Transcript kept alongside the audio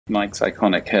Mike's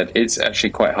iconic head. It's actually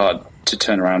quite hard to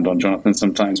turn around on Jonathan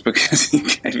sometimes because you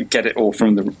can get it all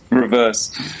from the reverse.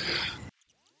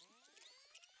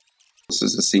 This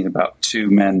is a scene about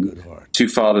two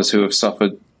fathers who have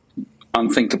suffered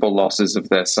unthinkable losses of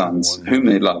their sons, whom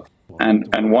they love.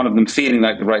 And one of them feeling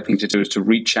like the right thing to do is to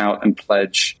reach out and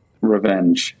pledge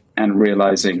revenge, and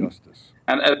realizing,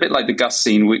 and a bit like the Gus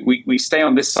scene, we stay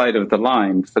on this side of the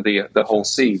line for the whole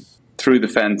scene, through the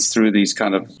fence, through these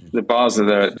kind of, the bars are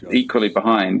there equally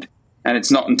behind. And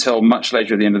it's not until much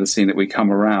later at the end of the scene that we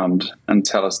come around and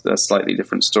tell us a slightly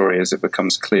different story as it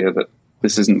becomes clear that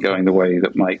this isn't going the way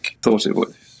that Mike thought it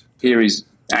would. Here he's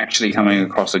actually coming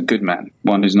across a good man,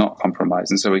 one who's not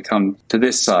compromised. And so we come to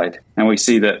this side and we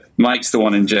see that Mike's the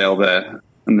one in jail there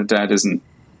and the dad isn't.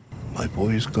 My boy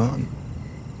is gone.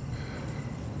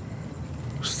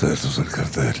 Ustedes son el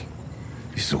cartel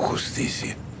y su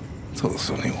justicia. Todos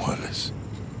son iguales.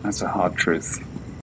 That's a hard truth.